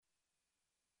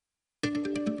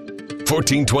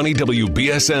1420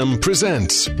 WBSM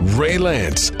presents Ray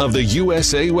Lance of the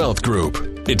USA Wealth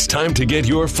Group. It's time to get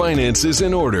your finances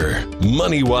in order.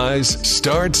 MoneyWise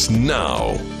starts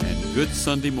now. And good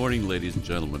Sunday morning, ladies and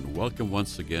gentlemen. Welcome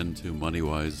once again to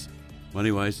MoneyWise.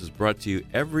 MoneyWise is brought to you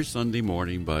every Sunday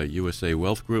morning by USA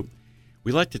Wealth Group.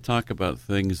 We like to talk about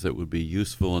things that would be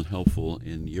useful and helpful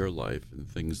in your life and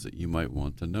things that you might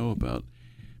want to know about,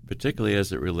 particularly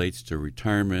as it relates to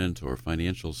retirement or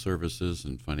financial services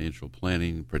and financial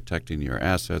planning, protecting your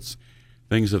assets,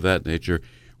 things of that nature.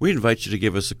 We invite you to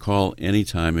give us a call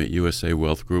anytime at USA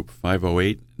Wealth Group,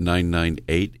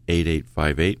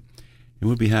 508-998-8858, and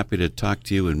we'll be happy to talk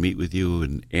to you and meet with you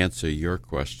and answer your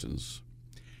questions.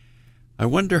 I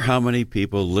wonder how many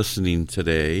people listening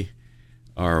today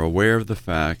are aware of the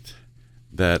fact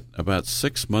that about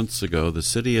 6 months ago, the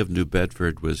city of New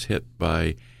Bedford was hit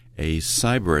by a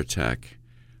cyber attack.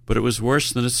 But it was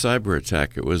worse than a cyber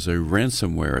attack. It was a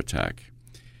ransomware attack.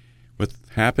 What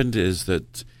happened is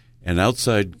that an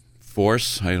outside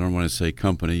force, I don't want to say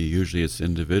company, usually it's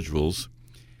individuals,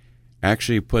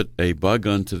 actually put a bug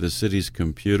onto the city's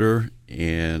computer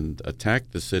and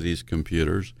attacked the city's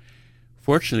computers.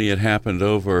 Fortunately, it happened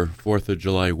over 4th of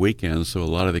July weekend, so a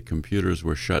lot of the computers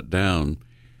were shut down.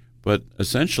 But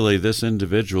essentially, this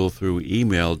individual, through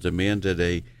email, demanded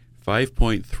a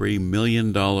 $5.3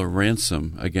 million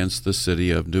ransom against the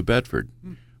city of New Bedford,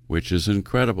 which is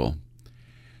incredible.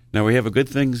 Now, we have a good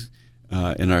thing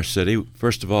in our city.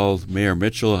 First of all, Mayor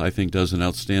Mitchell, I think, does an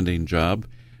outstanding job,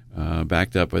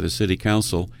 backed up by the city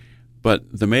council. But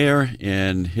the mayor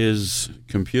and his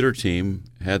computer team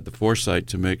had the foresight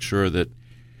to make sure that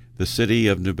the city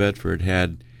of New Bedford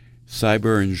had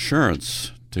cyber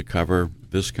insurance to cover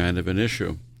this kind of an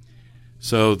issue.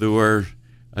 So there were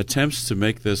attempts to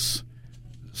make this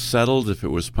settled, if it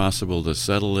was possible to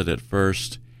settle it at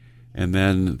first, and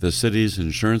then the city's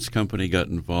insurance company got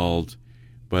involved,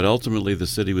 but ultimately the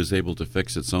city was able to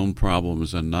fix its own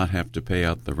problems and not have to pay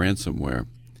out the ransomware.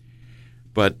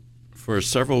 But for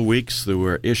several weeks, there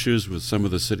were issues with some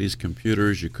of the city's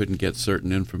computers. You couldn't get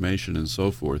certain information and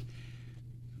so forth.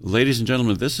 Ladies and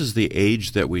gentlemen, this is the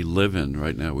age that we live in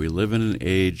right now. We live in an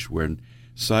age where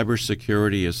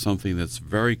cybersecurity is something that's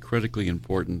very critically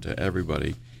important to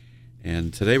everybody.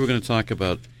 And today we're going to talk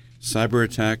about cyber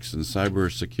attacks and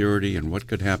cybersecurity and what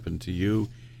could happen to you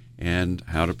and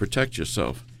how to protect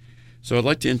yourself. So I'd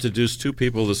like to introduce two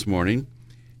people this morning.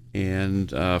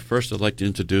 And first, I'd like to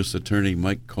introduce Attorney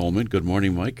Mike Coleman. Good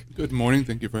morning, Mike. Good morning.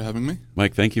 Thank you for having me.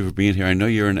 Mike, thank you for being here. I know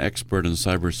you're an expert in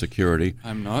cybersecurity.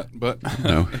 I'm not, but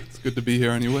no. It's good to be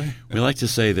here anyway. We like to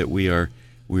say that we are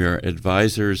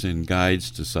advisors and guides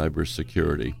to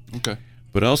cybersecurity. Okay.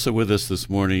 But also with us this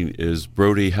morning is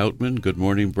Brody Houtman. Good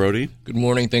morning, Brody. Good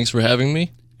morning. Thanks for having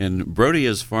me. And Brody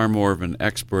is far more of an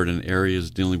expert in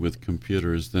areas dealing with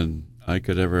computers than I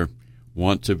could ever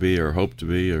want to be or hope to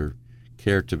be or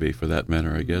care to be, for that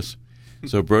matter, I guess.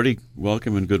 So, Brody,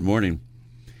 welcome and good morning.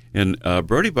 And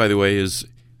Brody, by the way, is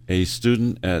a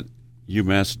student at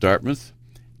UMass Dartmouth,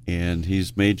 and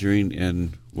he's majoring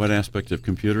in what aspect of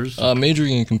computers?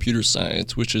 Majoring in computer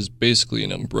science, which is basically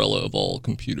an umbrella of all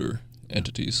computer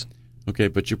entities. Okay,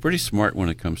 but you're pretty smart when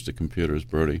it comes to computers,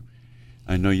 Brody.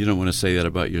 I know you don't want to say that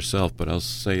about yourself, but I'll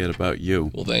say it about you.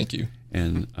 Well, thank you.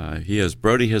 And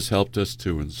Brody has helped us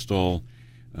to install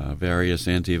various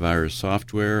antivirus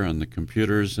software on the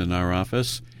computers in our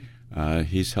office.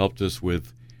 He's helped us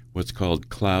with what's called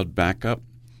cloud backup.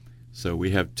 So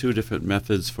we have two different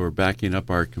methods for backing up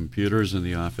our computers in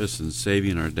the office and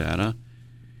saving our data.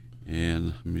 And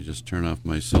let me just turn off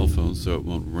my cell phone so it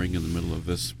won't ring in the middle of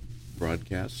this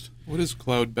broadcast. What is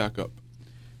cloud backup?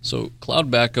 So cloud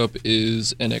backup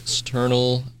is an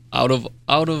external, out of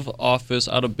office,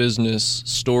 out of business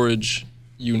storage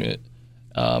unit.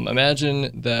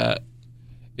 Imagine that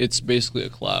it's basically a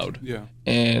cloud,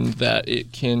 and that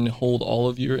it can hold all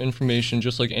of your information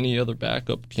just like any other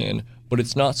backup can, but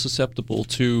it's not susceptible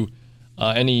to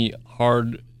any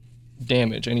hard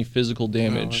damage, any physical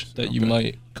damage that you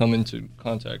might come into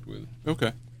contact with.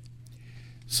 Okay.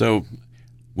 So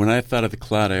when I thought of the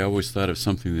cloud, I always thought of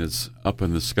something that's up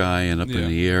in the sky and up in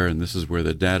the air, and this is where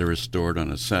the data is stored on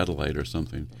a satellite or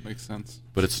something. That makes sense.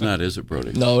 But it's not, is it,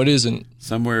 Brody? No, it isn't.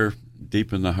 Somewhere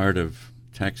deep in the heart of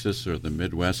Texas or the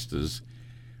Midwest is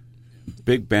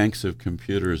big banks of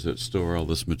computers that store all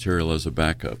this material as a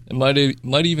backup. It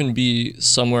might even be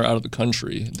somewhere out of the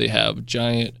country. They have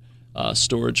giant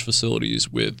storage facilities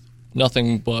with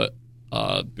nothing but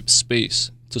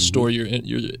space to store your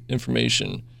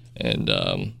information. And,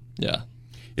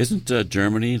 Isn't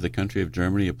Germany, the country of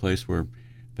Germany, a place where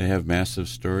they have massive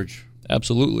storage?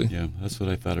 Absolutely. Yeah, that's what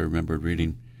I thought I remembered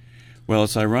reading. Well,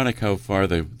 it's ironic how far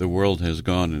the world has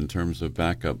gone in terms of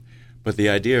backup. But the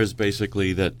idea is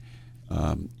basically that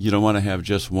you don't want to have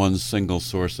just one single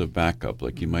source of backup.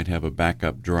 Like you might have a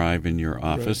backup drive in your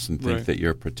office and think that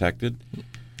you're protected.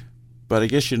 But I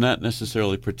guess you're not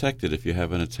necessarily protected if you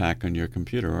have an attack on your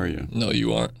computer, are you? No,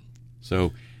 you aren't.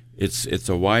 So it's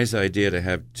a wise idea to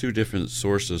have two different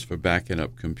sources for backing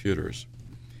up computers.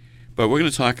 But we're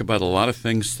going to talk about a lot of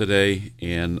things today,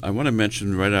 and I want to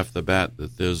mention right off the bat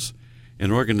that there's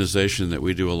an organization that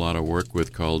we do a lot of work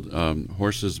with called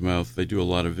Horse's Mouth. They do a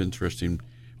lot of interesting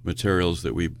materials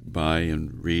that we buy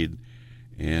and read,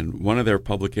 and one of their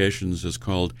publications is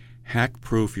called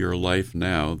Hack-Proof Your Life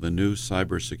Now, the New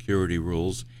Cybersecurity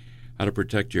Rules, How to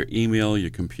Protect Your Email, Your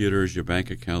Computers, Your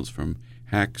Bank Accounts from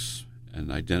Hacks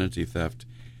and Identity Theft.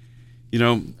 You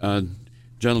know,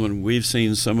 gentlemen, we've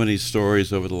seen so many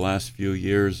stories over the last few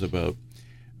years about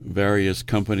various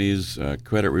companies,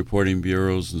 credit reporting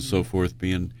bureaus and so forth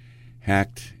being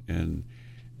hacked, and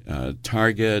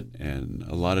Target and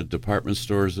a lot of department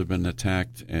stores have been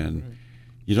attacked, and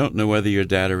you don't know whether your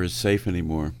data is safe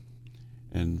anymore.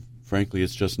 And frankly,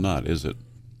 it's just not, is it?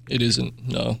 It isn't,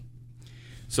 no.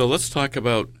 So let's talk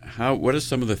about what are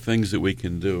some of the things that we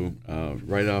can do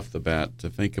right off the bat to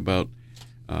think about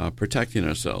protecting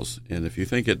ourselves. And if you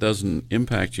think it doesn't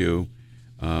impact you,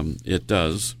 it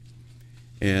does.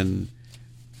 And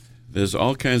there's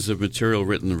all kinds of material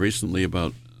written recently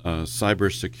about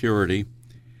cybersecurity.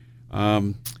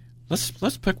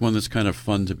 Let's pick one that's kind of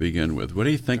fun to begin with. What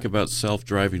do you think about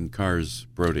self-driving cars,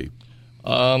 Brody?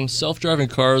 Self-driving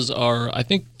cars I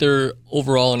think they're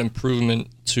overall an improvement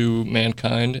to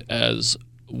mankind, as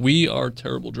we are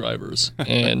terrible drivers.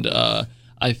 And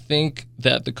I think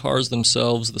that the cars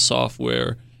themselves, the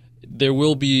software, there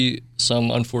will be some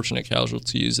unfortunate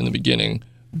casualties in the beginning,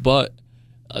 but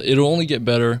it'll only get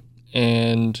better.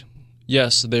 And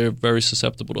yes, they're very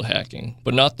susceptible to hacking,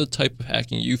 but not the type of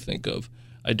hacking you think of.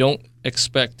 I don't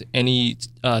expect any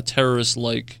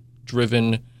terrorist-like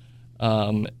driven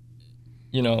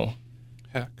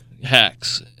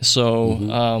hacks.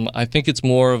 So I think it's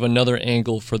more of another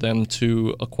angle for them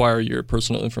to acquire your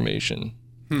personal information.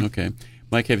 Okay.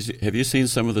 Mike, have you seen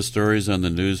some of the stories on the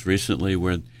news recently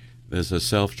where there's a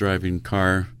self-driving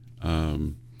car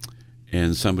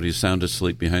and somebody's sound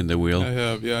asleep behind the wheel? I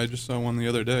have, yeah. I just saw one the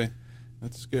other day.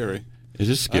 That's scary. It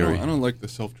is scary. I don't like the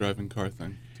self-driving car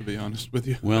thing, to be honest with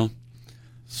you. Well,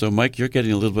 so Mike, you're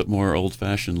getting a little bit more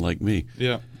old-fashioned like me.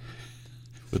 Yeah.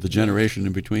 With the generation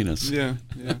in between us. Yeah.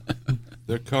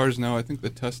 Their cars now, I think the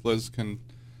Teslas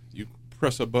you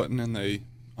press a button and they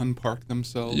unpark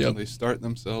themselves and they start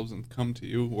themselves and come to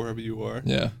you wherever you are.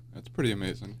 Yeah. That's pretty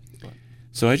amazing. But.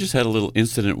 So I just had a little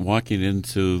incident walking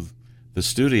into the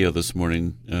studio this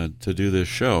morning to do this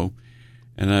show,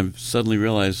 and I suddenly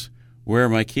realized, where are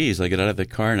my keys? I got out of the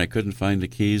car and I couldn't find the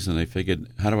keys, and I figured,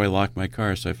 how do I lock my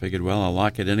car? So I figured, well, I'll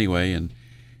lock it anyway, and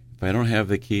if I don't have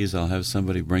the keys, I'll have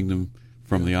somebody bring them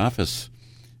from the office.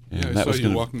 And I that saw was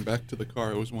you walking back to the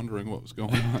car. I was wondering what was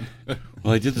going on.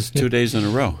 Well, I did this 2 days in a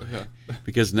row. Yeah.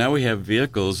 Because now we have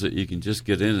vehicles that you can just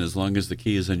get in as long as the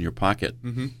key is in your pocket.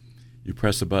 Mm-hmm. You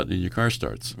press a button and your car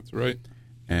starts. That's right.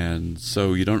 And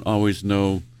so you don't always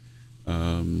know,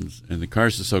 and the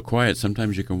cars are so quiet,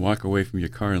 sometimes you can walk away from your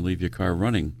car and leave your car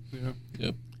running. Yeah.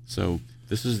 Yep. So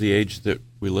this is the age that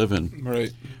we live in.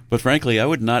 Right. But frankly, I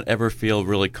would not ever feel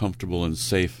really comfortable and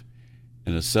safe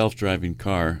in a self-driving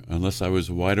car unless I was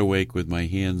wide awake with my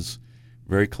hands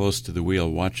very close to the wheel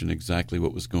watching exactly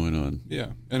what was going on.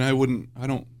 Yeah, and I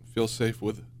don't feel safe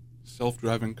with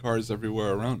self-driving cars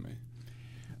everywhere around me.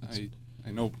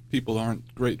 I know people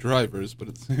aren't great drivers, but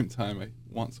at the same time, I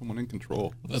want someone in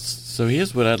control. So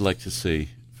here's what I'd like to see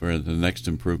for the next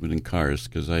improvement in cars,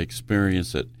 because I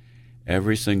experience it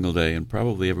every single day, and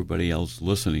probably everybody else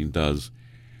listening does.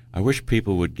 I wish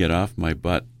people would get off my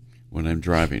butt when I'm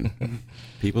driving.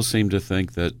 People seem to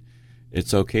think that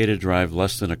it's okay to drive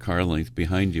less than a car length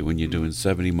behind you when you're doing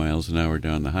 70 miles an hour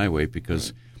down the highway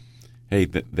because, hey,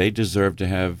 they deserve to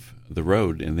have the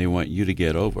road and they want you to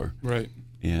get over. Right.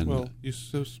 And well, you're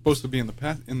supposed to be in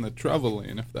the travel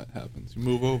lane if that happens. You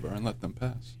move over and let them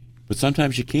pass. But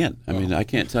sometimes you can't. I mean, I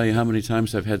can't tell you how many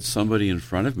times I've had somebody in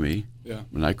front of me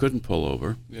and I couldn't pull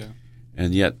over. Yeah.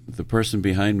 And yet the person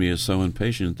behind me is so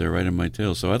impatient they're right on my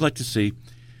tail. So I'd like to see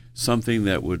something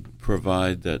that would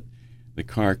provide that the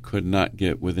car could not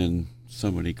get within so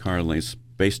many car lengths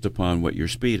based upon what your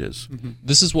speed is. Mm-hmm.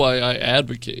 This is why I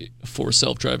advocate for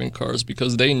self-driving cars,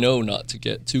 because they know not to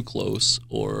get too close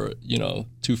or,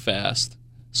 too fast.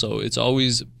 So it's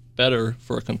always better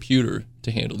for a computer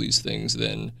to handle these things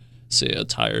than, say, a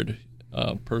tired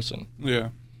person. Yeah.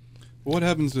 What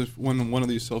happens if when one of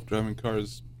these self-driving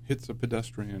cars hits a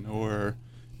pedestrian or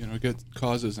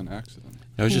causes an accident?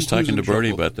 I was just talking to Brody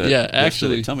about that. Yeah, yesterday.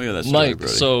 actually, Tell me about that story, Mike.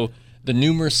 Brody. So the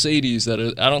new Mercedes I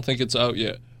don't think it's out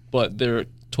yet, but they're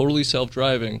totally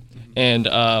self-driving, and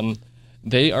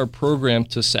they are programmed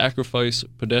to sacrifice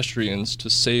pedestrians to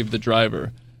save the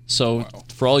driver. So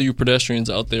for all you pedestrians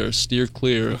out there, steer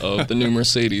clear of the new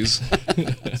Mercedes.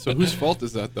 So whose fault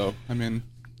is that, though? I mean,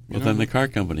 then the car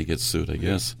company gets sued, I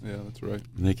guess. Yeah, that's right.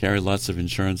 And they carry lots of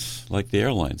insurance like the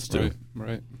airlines do.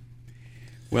 Right.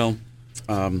 Well,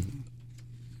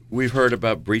 we've heard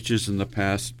about breaches in the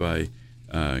past by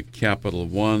Capital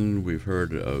One. We've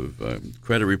heard of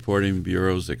credit reporting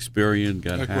bureaus. Experian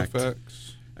got hacked.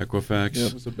 Equifax. Yeah,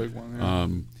 that was a big one. Yeah.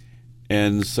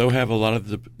 And so have a lot of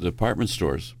the department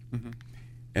stores. Mm-hmm.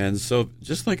 And so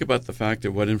just think about the fact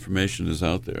of what information is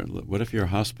out there. What if your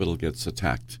hospital gets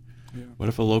attacked? Yeah. What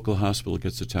if a local hospital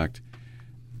gets attacked?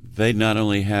 They not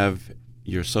only have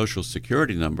your social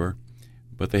security number,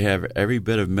 but they have every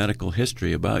bit of medical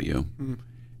history about you. Mm.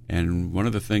 And one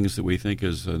of the things that we think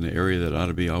is an area that ought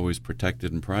to be always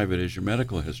protected and private is your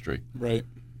medical history. Right.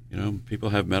 People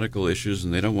have medical issues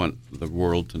and they don't want the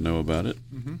world to know about it.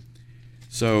 Mm-hmm.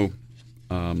 So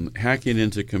hacking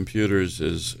into computers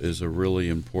is a really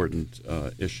important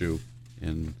issue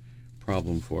and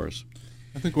problem for us.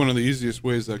 I think one of the easiest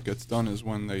ways that gets done is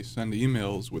when they send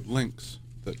emails with links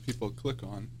that people click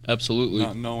on. Absolutely.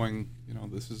 Not knowing,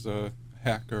 this is a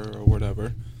hacker or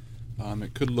whatever.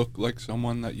 It could look like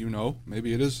someone that you know.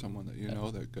 Maybe it is someone that you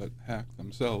know that got hacked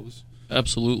themselves.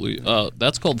 Absolutely.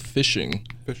 That's called phishing.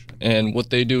 Phishing. And what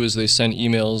they do is they send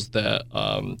emails that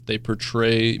they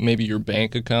portray maybe your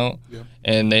bank account, Yeah.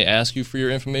 and they ask you for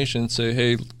your information, say,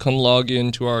 hey, come log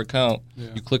into our account. Yeah.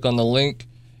 You click on the link,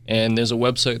 and there's a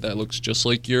website that looks just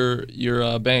like your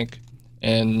bank,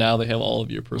 and now they have all of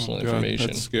your personal God, information.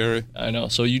 That's scary. I know.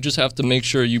 So you just have to make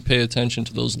sure you pay attention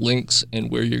to those links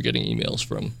and where you're getting emails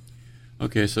from.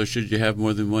 Okay, so should you have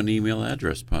more than one email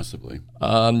address, possibly?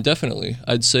 Definitely.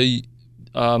 I'd say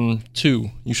 2.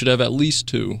 You should have at least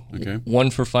 2. Okay. One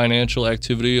for financial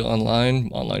activity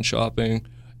online shopping,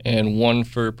 and one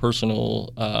for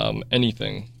personal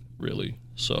anything, really.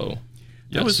 So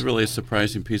That was really a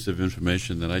surprising piece of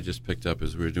information that I just picked up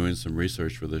as we were doing some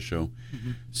research for the show.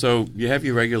 Mm-hmm. So you have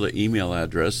your regular email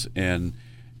address, and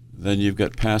then you've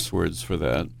got passwords for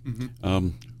that. Mm-hmm.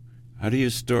 How do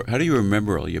you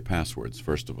remember all your passwords,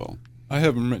 first of all? I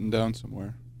have them written down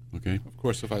somewhere. Okay. Of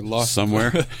course, if I lost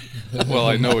Somewhere? well,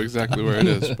 I know exactly where it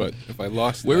is, but if I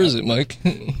lost where that, is it, Mike?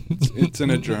 it's in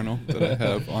a journal that I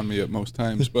have on me at most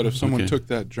times. But if someone Okay. took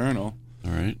that journal,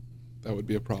 All right. that would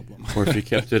be a problem. Or if you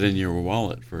kept it in your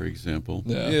wallet, for example.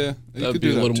 Yeah, Yeah, you that'd could be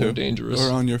do a that little too. more dangerous.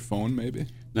 Or on your phone, maybe.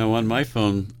 Now, on my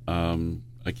phone,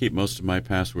 I keep most of my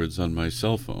passwords on my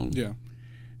cell phone. Yeah.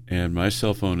 And my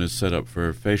cell phone is set up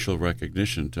for facial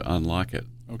recognition to unlock it.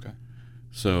 Okay.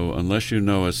 So unless you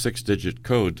know a 6-digit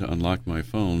code to unlock my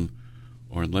phone,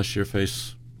 or unless your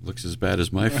face looks as bad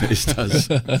as my face does,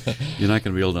 you're not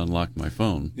going to be able to unlock my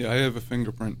phone. Yeah, I have a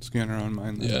fingerprint scanner on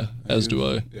mine. that Yeah, as do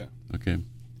I. Yeah. Okay.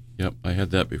 Yep, I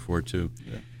had that before too.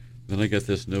 Yeah. Then I got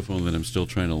this new phone that I'm still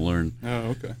trying to learn.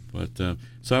 Oh, okay. But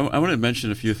so I want to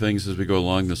mention a few things as we go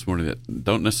along this morning that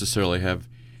don't necessarily have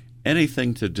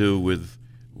anything to do with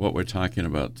what we're talking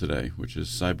about today, which is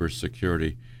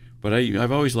cybersecurity. But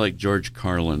I've always liked George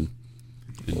Carlin.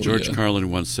 And George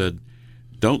Carlin once said,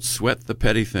 "Don't sweat the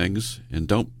petty things and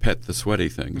don't pet the sweaty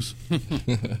things."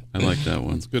 I like that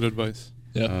one. That's good advice.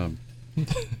 Yeah.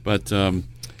 But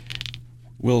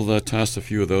we'll toss a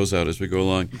few of those out as we go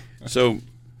along. So,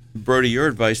 Brody, your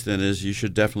advice then is you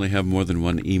should definitely have more than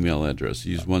one email address.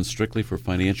 Use one strictly for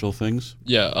financial things?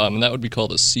 Yeah, and that would be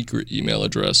called a secret email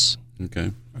address.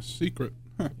 Okay. A secret.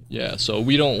 Huh. Yeah, so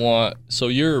we don't want... So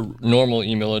your normal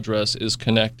email address is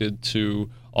connected to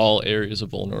all areas of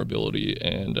vulnerability,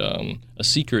 and a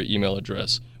secret email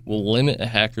address will limit a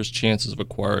hacker's chances of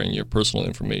acquiring your personal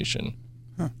information.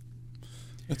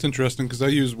 That's interesting because I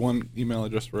use one email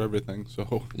address for everything.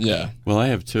 So Yeah. Well, I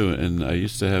have two, and I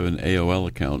used to have an AOL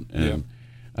account, and Yeah.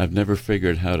 I've never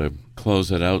figured how to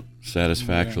close it out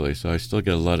satisfactorily, so I still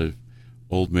get a lot of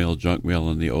old mail, junk mail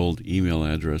on the old email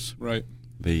address, right.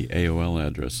 the AOL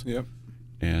address. Yep.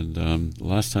 And the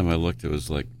last time I looked, it was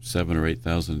like 7,000 or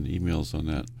 8,000 emails on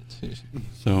that.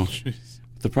 So Jeez.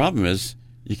 the problem is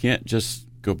you can't just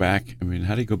go back. I mean,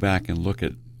 how do you go back and look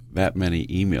at that many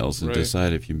emails and Right.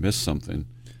 decide if you missed something?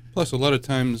 Plus, a lot of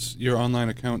times your online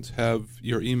accounts have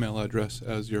your email address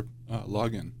as your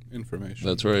login information.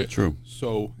 That's right. True.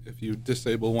 So if you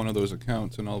disable one of those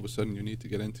accounts and all of a sudden you need to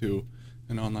get into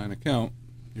an online account,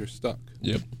 you're stuck.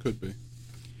 Yep. Could be.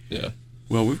 Yeah.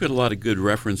 Well, we've got a lot of good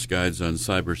reference guides on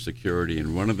cybersecurity,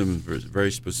 and one of them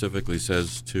very specifically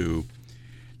says to,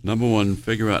 number one,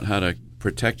 figure out how to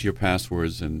protect your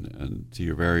passwords and to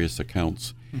your various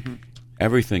accounts. Mm-hmm.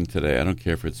 Everything today, I don't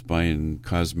care if it's buying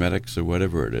cosmetics or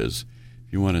whatever it is,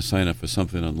 if you want to sign up for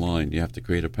something online, you have to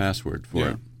create a password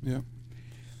for it.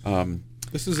 Yeah.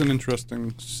 This is an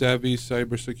interesting Savvy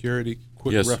Cybersecurity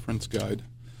Quick Reference Guide.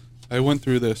 I went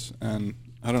through this, and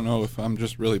I don't know if I'm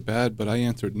just really bad, but I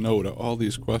answered no to all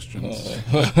these questions.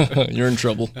 You're in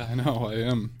trouble. I know, I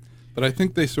am. But I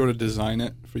think they sort of design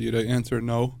it for you to answer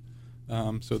no,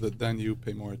 so that then you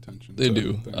pay more attention. They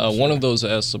do. One of those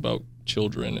asks about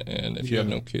children, and if you have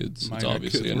no kids, it's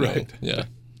obviously kids, a no. right. Yeah.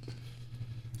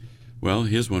 Well,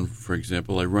 here's one, for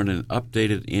example. I run an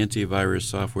updated antivirus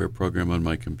software program on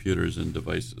my computers and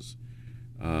devices.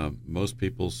 Most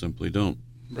people simply don't.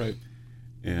 Right.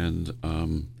 And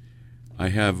I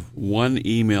have one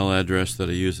email address that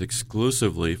I use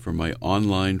exclusively for my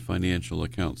online financial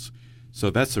accounts. So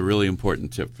that's a really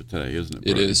important tip for today, isn't it,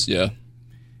 Brody? It is, yeah.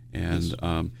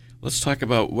 And let's talk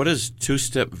about, what does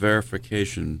two-step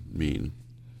verification mean?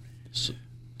 So,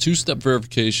 two-step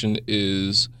verification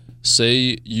is,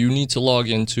 say you need to log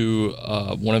into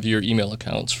one of your email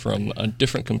accounts from a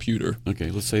different computer.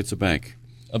 Okay, let's say it's a bank.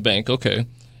 A bank, okay.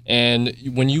 And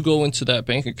when you go into that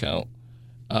bank account,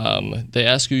 they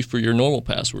ask you for your normal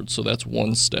password, so that's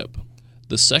one step.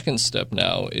 The second step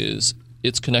now is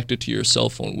it's connected to your cell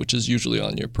phone, which is usually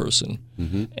on your person.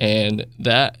 Mm-hmm. And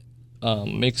that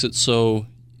makes it so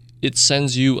it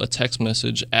sends you a text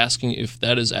message asking if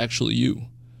that is actually you.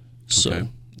 So Okay.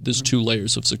 there's two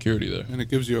layers of security there. And it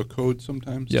gives you a code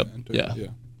sometimes. Yep. To enter. Yeah.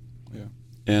 Yeah.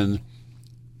 And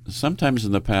sometimes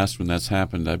in the past when that's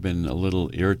happened, I've been a little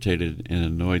irritated and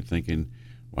annoyed thinking,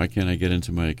 why can't I get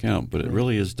into my account? But it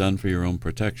really is done for your own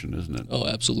protection, isn't it? Oh,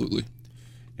 absolutely.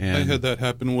 And I had that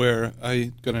happen where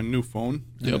I got a new phone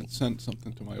and Yep. it sent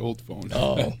something to my old phone.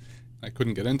 Oh. I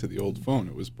couldn't get into the old phone.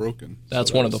 It was broken. That's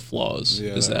So that one of the was- flaws,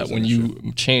 Yeah, is that that was when an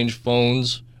you change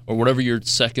phones or whatever your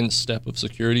second step of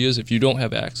security is, if you don't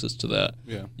have access to that,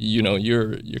 Yeah.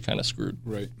 you're kind of screwed.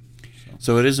 Right.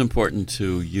 so it is important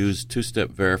to use two-step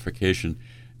verification.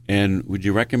 And would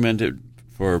you recommend it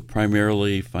for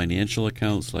primarily financial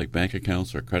accounts like bank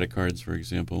accounts or credit cards, for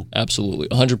example? Absolutely,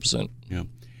 100%.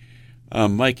 Yeah.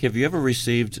 Mike, have you ever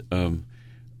received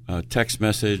a text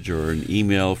message or an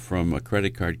email from a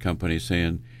credit card company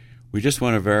saying, we just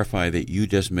want to verify that you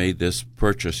just made this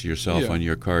purchase yourself on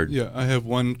your card? Yeah, I have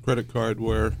one credit card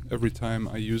where every time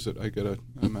I use it, I get a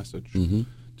message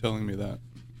telling me that.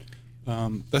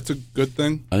 That's a good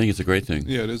thing. I think it's a great thing.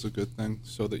 Yeah, it is a good thing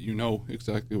so that you know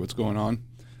exactly what's going on.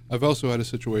 I've also had a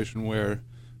situation where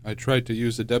I tried to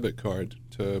use a debit card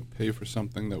to pay for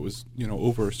something that was,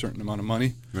 over a certain amount of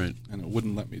money, Right. and it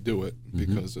wouldn't let me do it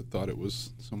because it thought it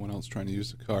was someone else trying to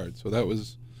use the card. So that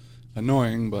was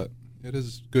annoying, but it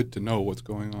is good to know what's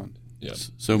going on. Yeah.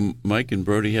 So, Mike and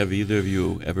Brody, have either of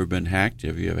you ever been hacked?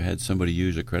 Have you ever had somebody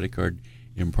use a credit card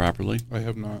improperly? I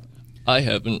have not. I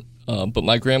haven't, but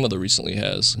my grandmother recently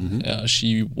has.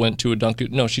 She went to a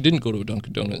Dunkin'. No, she didn't go to a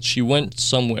Dunkin' Donuts. She went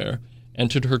somewhere,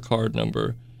 entered her card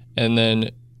number, and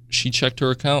then she checked her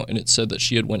account, and it said that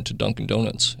she had went to Dunkin'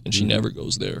 Donuts, and she never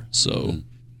goes there. So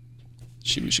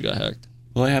she got hacked.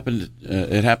 Well,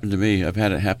 it happened to me. I've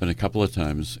had it happen a couple of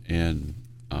times, and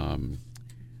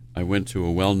I went to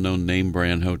a well-known name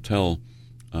brand hotel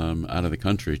out of the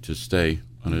country to stay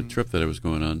on a trip that I was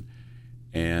going on,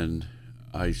 and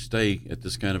I stay at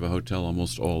this kind of a hotel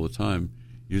almost all the time.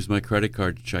 Use my credit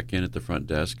card to check in at the front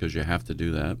desk because you have to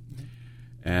do that.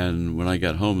 And when I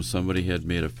got home, somebody had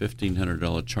made a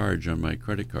 $1,500 charge on my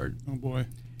credit card. Oh, boy.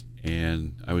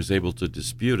 And I was able to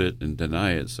dispute it and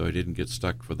deny it, so I didn't get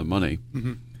stuck for the money.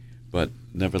 Mm-hmm. But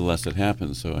nevertheless, it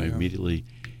happened, so I immediately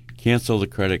canceled the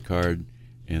credit card,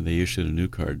 and they issued a new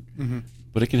card. Mm-hmm.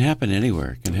 But it can happen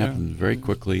anywhere. It can happen very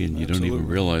quickly, and you don't even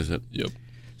Absolutely. realize it. Yep.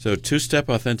 So two-step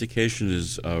authentication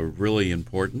is really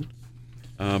important.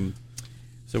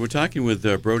 So we're talking with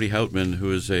Brody Houtman,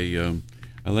 who is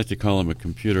I like to call him a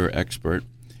computer expert,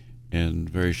 and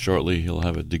very shortly he'll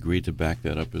have a degree to back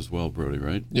that up as well, Brody,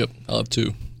 right? Yep. I'll have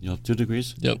two. You'll have 2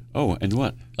 degrees? Yep. Oh, and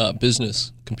what?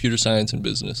 Business, computer science, and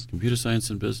business. Computer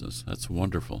science and business. That's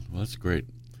wonderful. Well, that's great.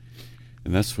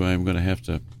 And that's why I'm going to have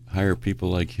to hire people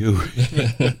like you.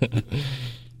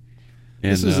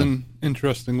 This is an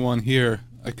interesting one here.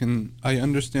 I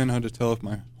understand how to tell if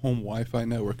my home Wi-Fi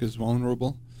network is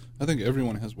vulnerable. I think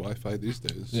everyone has Wi-Fi these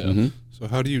days. Yeah. So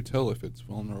how do you tell if it's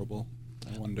vulnerable?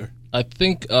 I wonder. I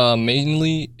think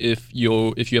mainly if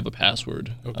you have a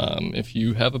password. Okay. If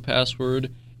you have a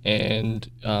password and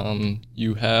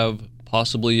you have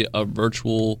possibly a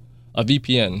virtual A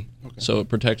VPN. Okay. So it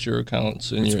protects your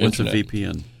accounts and your What's internet. a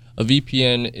VPN? A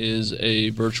VPN is a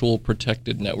virtual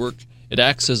protected network. It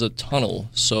acts as a tunnel,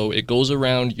 so it goes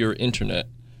around your internet.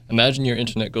 Imagine your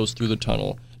internet goes through the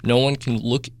tunnel. No one can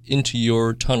look into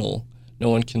your tunnel. No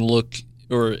one can look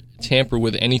or tamper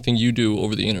with anything you do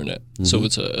over the internet. Mm-hmm. So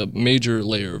it's a major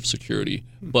layer of security.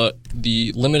 But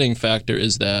the limiting factor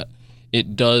is that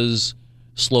it does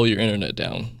slow your internet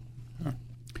down.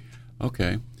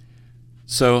 Okay.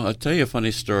 So I'll tell you a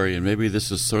funny story, and maybe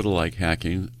this is sort of like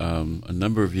hacking. A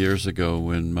number of years ago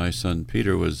when my son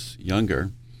Peter was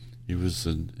younger, he was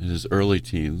in his early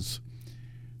teens,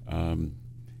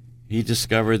 he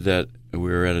discovered that we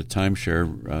were at a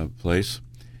timeshare place,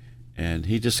 and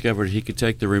he discovered he could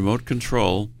take the remote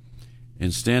control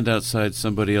and stand outside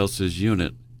somebody else's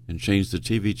unit and change the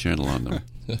TV channel on them.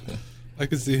 I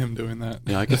could see him doing that.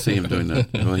 Yeah, I could see him doing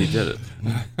that. Well, he did it.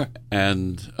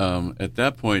 And at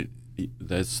that point,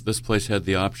 this place had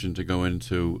the option to go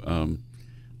into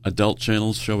adult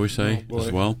channels, shall we say,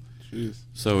 as well. Jeez.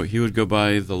 So he would go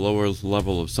by the lower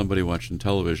level of somebody watching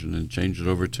television and change it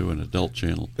over to an adult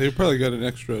channel. They probably got an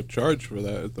extra charge for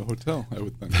that at the hotel, I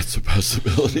would think. That's a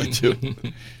possibility, too.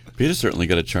 Peter certainly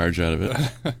got a charge out of it.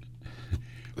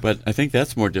 But I think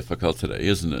that's more difficult today,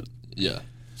 isn't it? Yeah,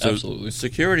 so absolutely.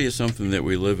 Security is something that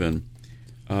we live in.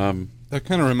 That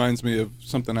kind of reminds me of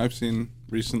something I've seen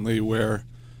recently where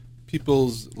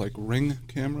people's Ring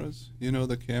cameras,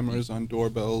 the cameras on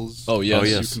doorbells. Oh,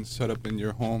 yes. You can set up in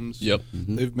your homes. Yep.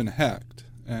 Mm-hmm. They've been hacked,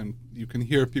 and you can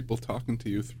hear people talking to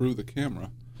you through the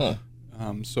camera. Huh.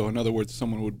 So in other words,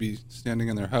 someone would be standing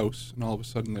in their house, and all of a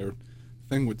sudden their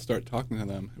thing would start talking to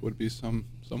them. It would be someone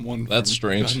That's from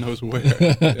strange. God knows where.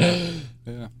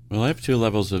 Yeah. Well, I have 2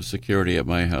 levels of security at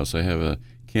my house. I have a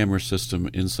camera system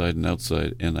inside and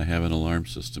outside, and I have an alarm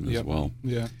system as well.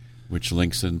 Yeah. Which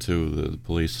links into the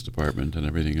police department and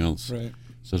everything else. Right.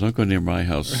 So don't go near my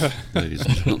house, ladies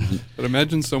and gentlemen. But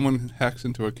imagine someone hacks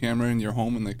into a camera in your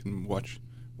home and they can watch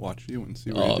you and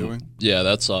see what you're doing. Yeah,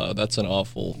 that's an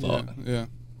awful thought. Yeah.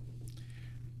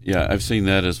 Yeah, I've seen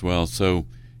that as well. So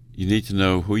you need to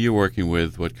know who you're working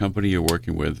with, what company you're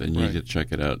working with, and you need to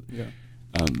check it out. Yeah.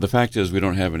 The fact is we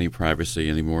don't have any privacy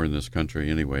anymore in this country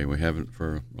anyway. We haven't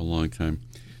for a long time.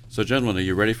 So, gentlemen, are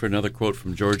you ready for another quote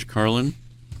from George Carlin?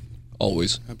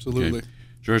 Always. Absolutely. Okay.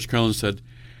 George Carlin said,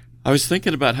 "I was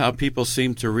thinking about how people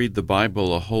seem to read the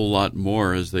Bible a whole lot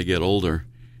more as they get older.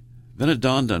 Then it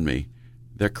dawned on me,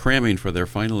 they're cramming for their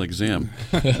final exam."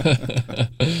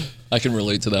 I can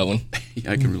relate to that one.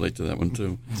 I can relate to that one,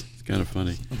 too. It's kind of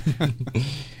funny.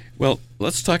 Well,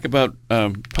 let's talk about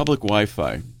public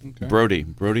Wi-Fi. Okay. Brody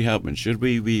Hauptman, should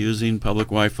we be using public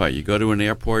Wi-Fi? You go to an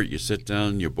airport, you sit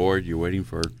down, you're bored, you're waiting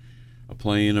for a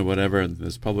plane or whatever, and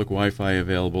there's public Wi-Fi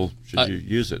available. Should you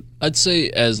use it? I'd say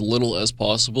as little as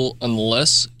possible,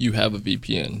 unless you have a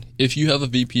VPN. If you have a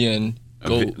VPN,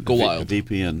 go wild. A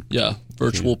VPN. Yeah,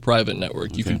 virtual private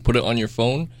network. You can put it on your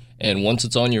phone, and once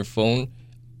it's on your phone,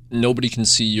 nobody can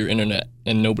see your internet,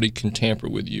 and nobody can tamper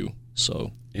with you.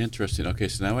 So Interesting. Okay,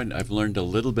 so now I've learned a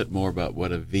little bit more about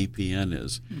what a VPN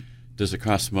is. Does it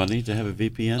cost money to have a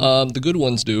VPN? The good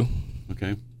ones do.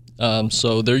 Okay.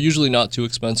 So they're usually not too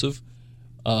expensive,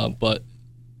 but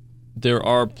there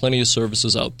are plenty of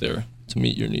services out there to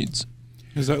meet your needs.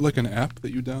 Is that like an app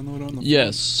that you download on the phone?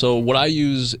 Yes. So what I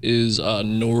use is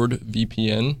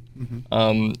NordVPN.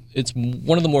 Mm-hmm. It's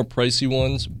one of the more pricey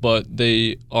ones, but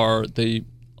they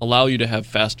allow you to have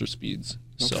faster speeds.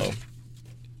 Okay. So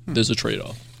there's a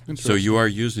trade-off. So you are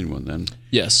using one then?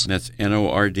 Yes. And that's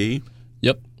NORD?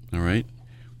 Yep. All right.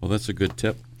 Well, that's a good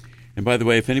tip. And by the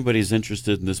way, if anybody's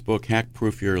interested in this book, Hack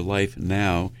Proof Your Life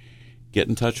Now, get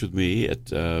in touch with me at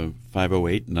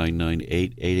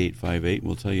 508-998-8858, and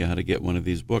we'll tell you how to get one of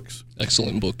these books.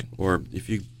 Excellent book. Or if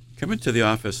you come into the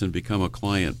office and become a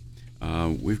client,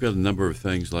 we've got a number of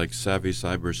things like Savvy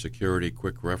Cybersecurity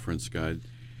Quick Reference Guide,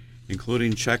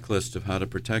 including checklist of how to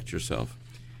protect yourself.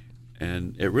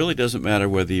 And it really doesn't matter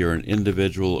whether you're an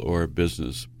individual or a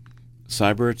business.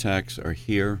 Cyber attacks are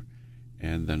here,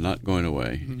 and they're not going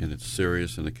away, and it's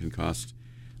serious, and it can cost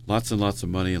lots and lots of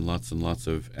money and lots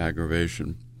of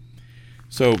aggravation.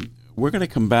 So we're going to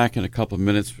come back in a couple of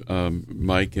minutes,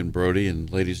 Mike and Brody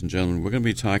and ladies and gentlemen. We're going to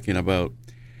be talking about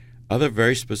other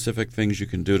very specific things you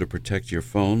can do to protect your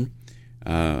phone,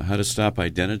 how to stop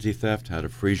identity theft, how to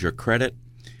freeze your credit,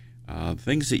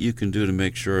 things that you can do to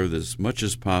make sure that as much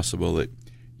as possible that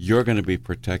you're going to be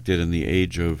protected in the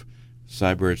age of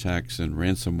cyber attacks and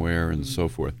ransomware and so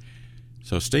forth.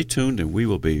 So stay tuned, and we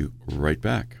will be right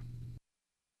back.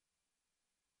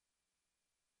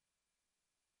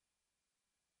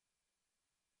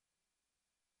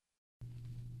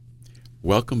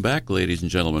 Welcome back, ladies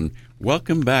and gentlemen.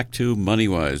 Welcome back to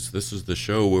MoneyWise. This is the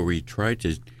show where we try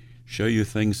to show you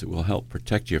things that will help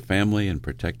protect your family and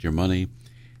protect your money.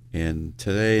 And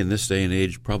today, in this day and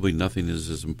age, probably nothing is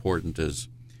as important as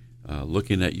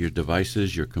looking at your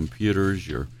devices, your computers,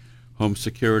 your home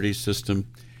security system.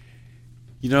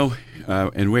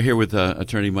 And we're here with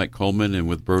Attorney Mike Coleman and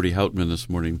with Brody Houtman this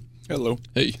morning. Hello.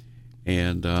 Hey.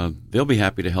 And they'll be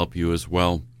happy to help you as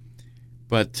well.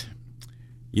 But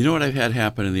you know what I've had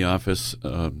happen in the office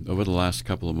over the last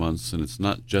couple of months, and it's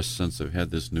not just since I've had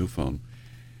this new phone.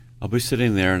 I'll be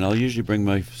sitting there, and I'll usually bring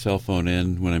my cell phone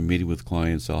in when I'm meeting with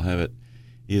clients. I'll have it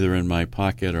either in my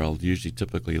pocket, or I'll usually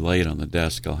typically lay it on the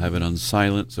desk. I'll have it on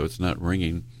silent so it's not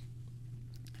ringing.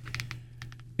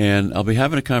 And I'll be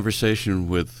having a conversation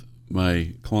with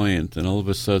my client, and all of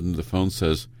a sudden the phone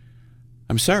says,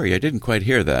 "I'm sorry, I didn't quite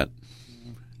hear that."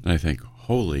 And I think,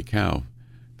 holy cow.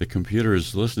 The computer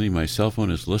is listening. My cell phone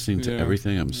is listening to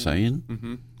everything I'm saying.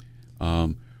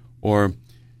 Mm-hmm. Or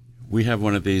we have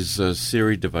one of these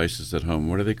Siri devices at home.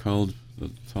 What are they called? The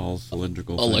tall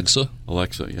cylindrical Alexa. thing?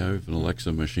 Alexa. Yeah, I have an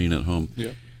Alexa machine at home.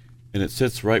 Yeah. And it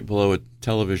sits right below a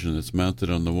television that's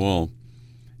mounted on the wall.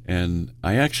 And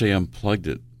I actually unplugged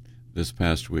it this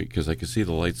past week because I could see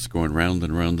the lights going round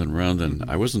and round and round, and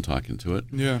I wasn't talking to it.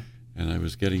 Yeah. And I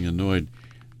was getting annoyed.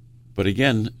 But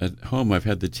again, at home, I've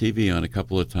had the TV on a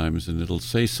couple of times, and it'll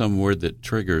say some word that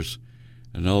triggers,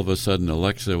 and all of a sudden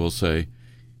Alexa will say,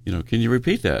 "Can you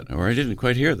repeat that?" Or "I didn't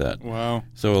quite hear that." Wow.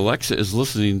 So Alexa is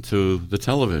listening to the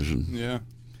television. Yeah.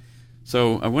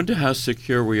 So I wonder how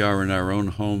secure we are in our own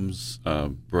homes,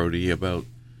 Brody, about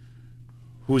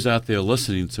who's out there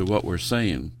listening to what we're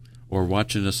saying or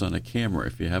watching us on a camera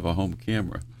if you have a home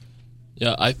camera.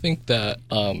 Yeah, I think that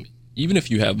even if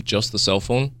you have just the cell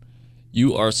phone,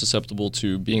 you are susceptible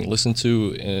to being listened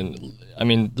to. And I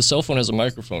mean, the cell phone has a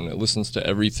microphone. It listens to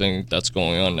everything that's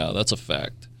going on now. That's a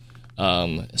fact.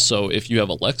 So if you have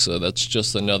Alexa, that's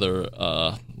just another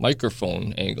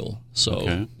microphone angle.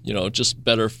 So, just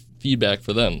better feedback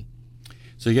for them.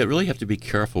 So you really have to be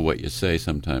careful what you say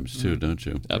sometimes, too, don't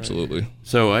you? Absolutely.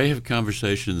 So I have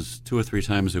conversations 2 or 3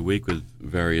 times a week with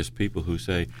various people who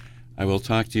say, "I will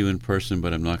talk to you in person,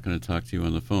 but I'm not going to talk to you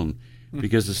on the phone."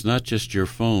 Because it's not just your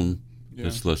phone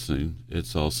that's listening.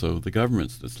 It's also the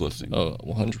government that's listening. Oh,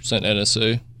 100%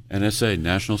 NSA. NSA,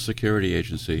 National Security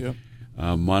Agency,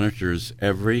 monitors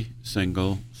every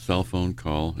single cell phone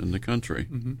call in the country.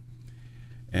 Mm-hmm.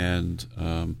 And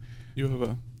you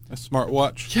have a smart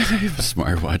watch. Yeah, I have a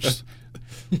smart watch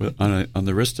on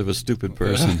the wrist of a stupid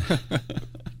person.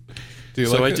 Do you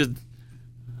so like I it?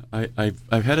 did.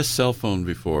 I've had a cell phone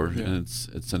before, and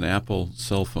it's an Apple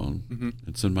cell phone. Mm-hmm.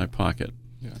 It's in my pocket.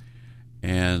 Yeah.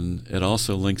 And it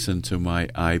also links into my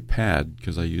iPad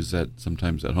because I use that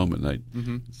sometimes at home at night.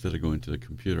 Mm-hmm. Instead of going to the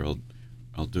computer,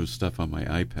 I'll do stuff on my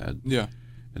iPad. Yeah.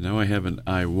 And now I have an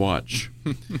iWatch.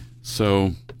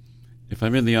 So if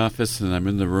I'm in the office and I'm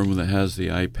in the room that has the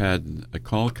iPad and a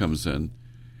call comes in,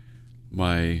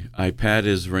 my iPad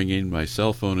is ringing, my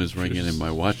cell phone is ringing, and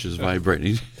my watch is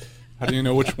vibrating. How do you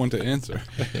know which one to answer?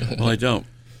 Well, I don't.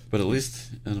 But at least,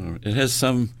 I don't know, it has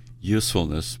some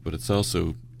usefulness, but it's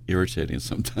also irritating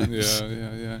sometimes.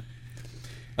 Yeah.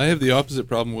 I have the opposite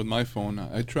problem with my phone.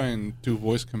 I try and do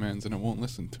voice commands, and it won't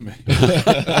listen to me.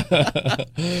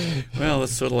 Well,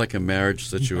 it's sort of like a marriage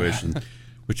situation,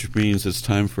 which means it's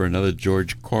time for another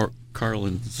George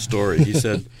Carlin story. He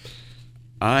said,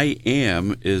 "I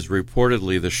am is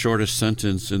reportedly the shortest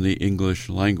sentence in the English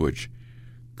language.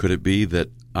 Could it be that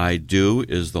I do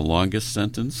is the longest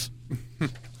sentence?"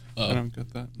 I don't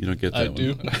get that. You don't get that I one?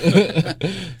 do.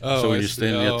 So when you're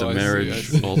standing at the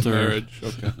marriage altar? Marriage,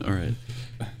 okay. All right.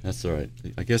 That's all right.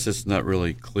 I guess it's not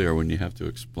really clear when you have to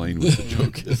explain what the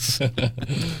joke is.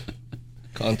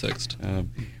 Context.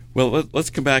 Well, let's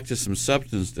come back to some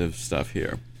substantive stuff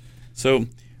here. So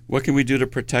what can we do to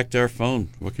protect our phone?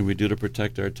 What can we do to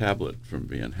protect our tablet from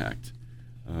being hacked?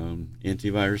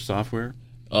 Antivirus software?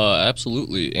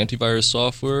 Absolutely. Antivirus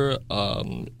software,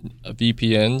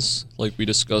 VPNs, like we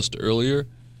discussed earlier.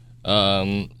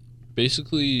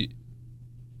 Basically,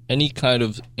 any kind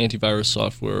of antivirus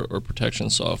software or protection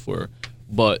software.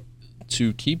 But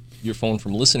to keep your phone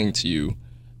from listening to you,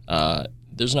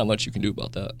 there's not much you can do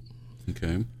about that.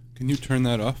 Okay. Can you turn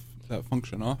that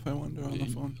function off, I wonder, on the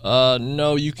phone?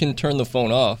 No, you can turn the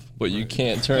phone off, but you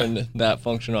can't turn that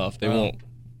function off. They won't.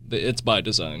 It's by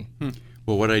design.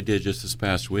 Well, what I did just this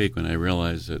past week when I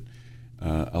realized that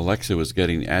Alexa was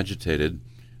getting agitated,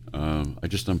 I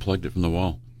just unplugged it from the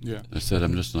wall. Yeah. I said,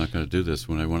 I'm just not going to do this.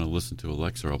 When I want to listen to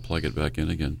Alexa, I'll plug it back in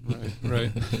again.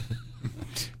 Right.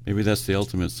 Maybe that's the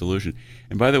ultimate solution.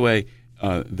 And by the way,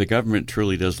 the government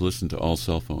truly does listen to all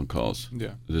cell phone calls.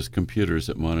 Yeah. There's computers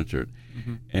that monitor it.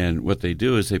 Mm-hmm. And what they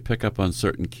do is they pick up on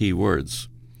certain key words.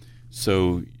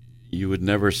 So you would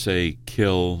never say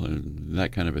kill and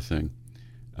that kind of a thing.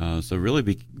 So really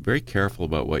be very careful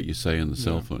about what you say on the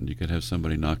cell phone. You could have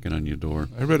somebody knocking on your door.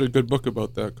 I read a good book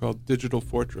about that called Digital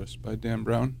Fortress by Dan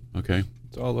Brown. Okay.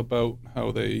 It's all about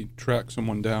how they track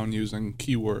someone down using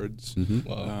keywords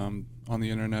Wow. on the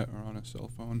internet or on a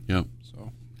cell phone. Yeah.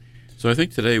 So I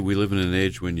think today we live in an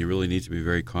age when you really need to be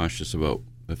very cautious about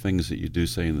the things that you do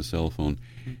say in the cell phone.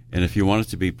 And if you want it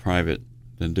to be private,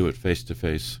 then do it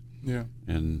face-to-face. Yeah.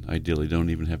 And ideally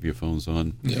don't even have your phones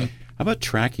on. Yeah. How about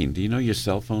tracking? Do you know your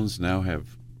cell phones now have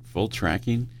full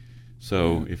tracking?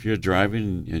 So if you're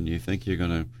driving and you think you're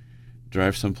going to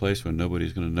drive someplace where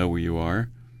nobody's going to know where you are,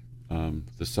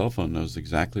 the cell phone knows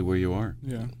exactly where you are.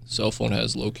 Yeah. Cell phone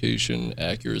has location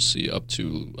accuracy up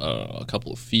to a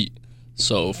couple of feet.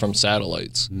 So from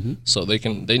satellites, so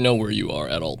they know where you are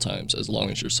at all times as long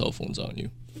as your cell phone's on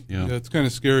you. Yeah. It's kind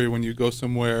of scary when you go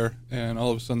somewhere and all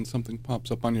of a sudden something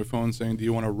pops up on your phone saying, "Do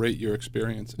you want to rate your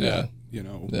experience?" Yeah.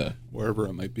 At, wherever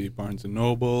it might be, Barnes and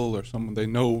Noble or someone they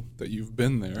know that you've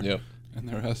been there. Yep. And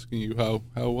they're asking you how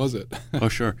was it? Oh,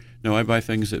 sure. No, I buy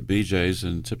things at BJ's,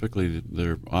 and typically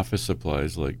they're office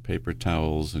supplies like paper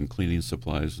towels and cleaning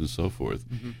supplies and so forth.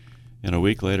 And a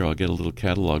week later, I'll get a little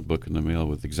catalog book in the mail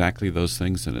with exactly those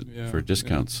things in it for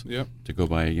discounts to go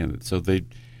buy again. So the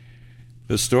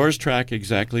stores track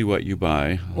exactly what you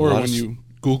buy. Or when you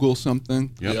Google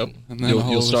something. Yep. And then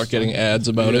You'll start getting ads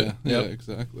about it. Yeah, Yep.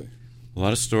 exactly. A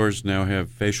lot of stores now have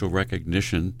facial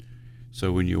recognition.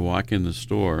 So when you walk in the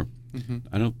store,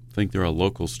 I don't think there are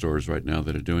local stores right now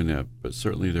that are doing that, but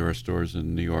certainly there are stores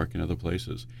in New York and other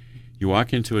places. You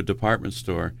walk into a department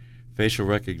store, facial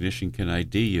recognition can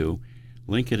ID you,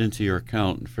 link it into your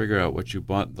account, and figure out what you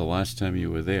bought the last time you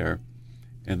were there,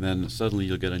 and then suddenly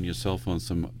you'll get on your cell phone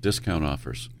some discount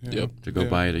offers to go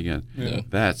buy it again. Yeah.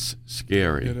 That's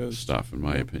scary It is. stuff, in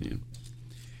my opinion.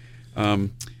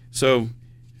 So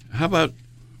how about,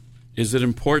 is it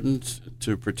important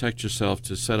to protect yourself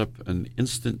to set up an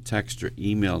instant text or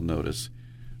email notice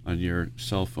on your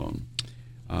cell phone?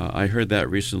 I heard that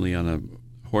recently on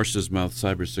a Horse's Mouth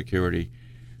Cybersecurity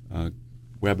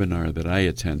webinar that I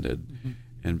attended.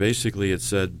 And basically it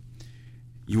said,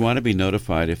 you want to be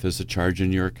notified if there's a charge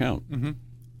in your account.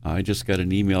 I just got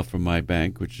an email from my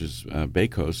bank, which is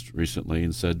Baycoast, recently,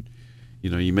 and said,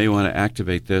 you may want to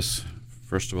activate this.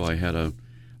 First of all, I had a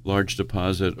large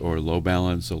deposit or low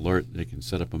balance alert they can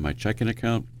set up on my checking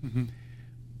account.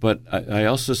 But I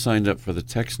also signed up for the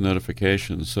text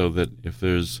notification so that if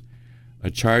there's a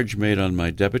charge made on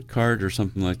my debit card or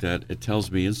something like that, it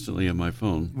tells me instantly on my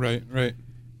phone. Right.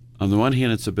 On the one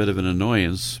hand, it's a bit of an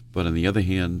annoyance, but on the other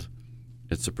hand,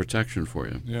 it's a protection for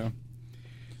you. Yeah.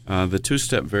 The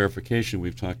two-step verification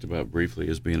we've talked about briefly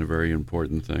as being a very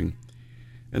important thing.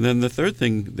 And then the third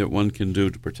thing that one can do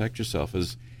to protect yourself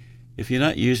is, if you're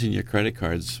not using your credit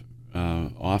cards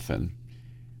often,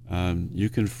 you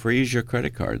can freeze your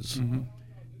credit cards.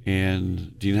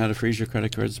 And do you know how to freeze your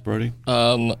credit cards, Brody?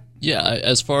 Yeah,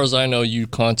 as far as I know, you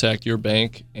contact your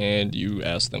bank and you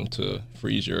ask them to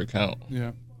freeze your account.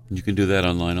 Yeah. You can do that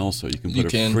online also. You can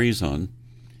put a freeze on,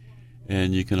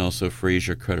 and you can also freeze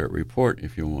your credit report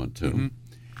if you want to.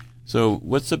 So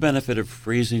what's the benefit of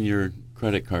freezing your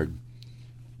credit card?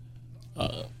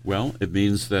 Well, it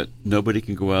means that nobody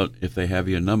can go out if they have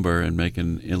your number and make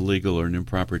an illegal or an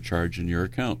improper charge in your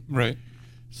account. Right.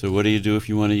 So what do you do if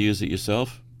you want to use it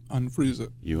yourself? Unfreeze it.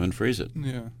 You unfreeze it.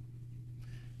 Yeah.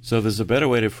 So there's a better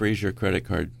way to freeze your credit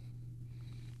card.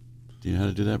 Do you know how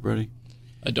to do that, Brody?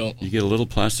 I don't. You get a little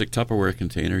plastic Tupperware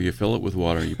container, you fill it with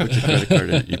water, you put your credit card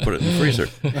in it, you put it in the freezer.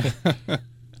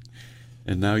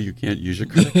 And now you can't use your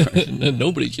credit card.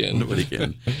 Nobody can. Nobody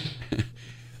can.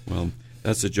 Well,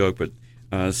 that's a joke,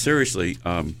 but seriously,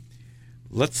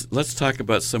 let's talk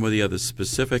about some of the other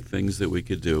specific things that we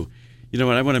could do. You know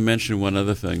what? I want to mention one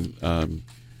other thing.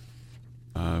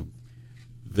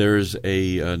 There's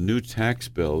a new tax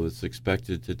bill that's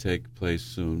expected to take place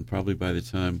soon. Probably by the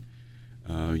time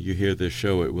you hear this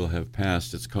show, it will have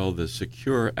passed. It's called the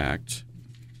Secure Act,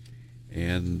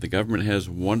 and the government has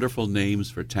wonderful names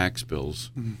for tax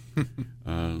bills.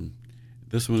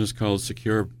 This one is called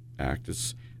Secure Act.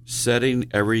 It's setting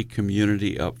every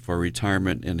community up for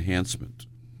retirement enhancement.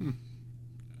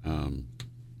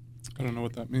 I don't know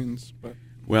what that means, but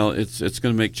well, it's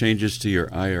going to make changes to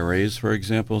your IRAs, for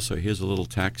example. So here's a little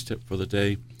tax tip for the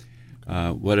day.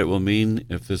 What it will mean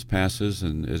if this passes,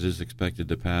 and it is expected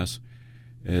to pass,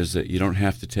 is that you don't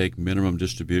have to take minimum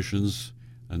distributions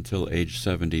until age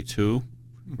 72.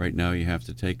 Right now you have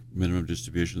to take minimum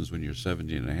distributions when you're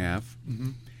 70 and a half.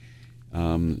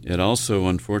 It also,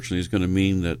 unfortunately, is going to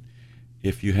mean that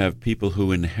if you have people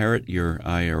who inherit your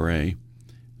IRA,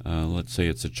 let's say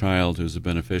it's a child who's a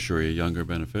beneficiary, a younger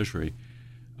beneficiary,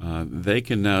 they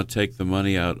can now take the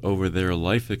money out over their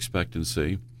life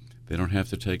expectancy. They don't have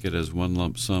to take it as one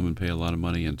lump sum and pay a lot of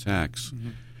money in tax.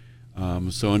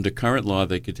 So under current law,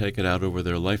 they could take it out over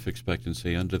their life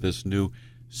expectancy. Under this new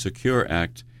Secure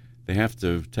Act, they have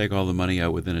to take all the money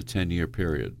out within a 10-year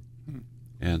period.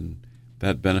 And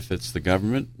that benefits the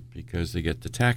government because they get the tax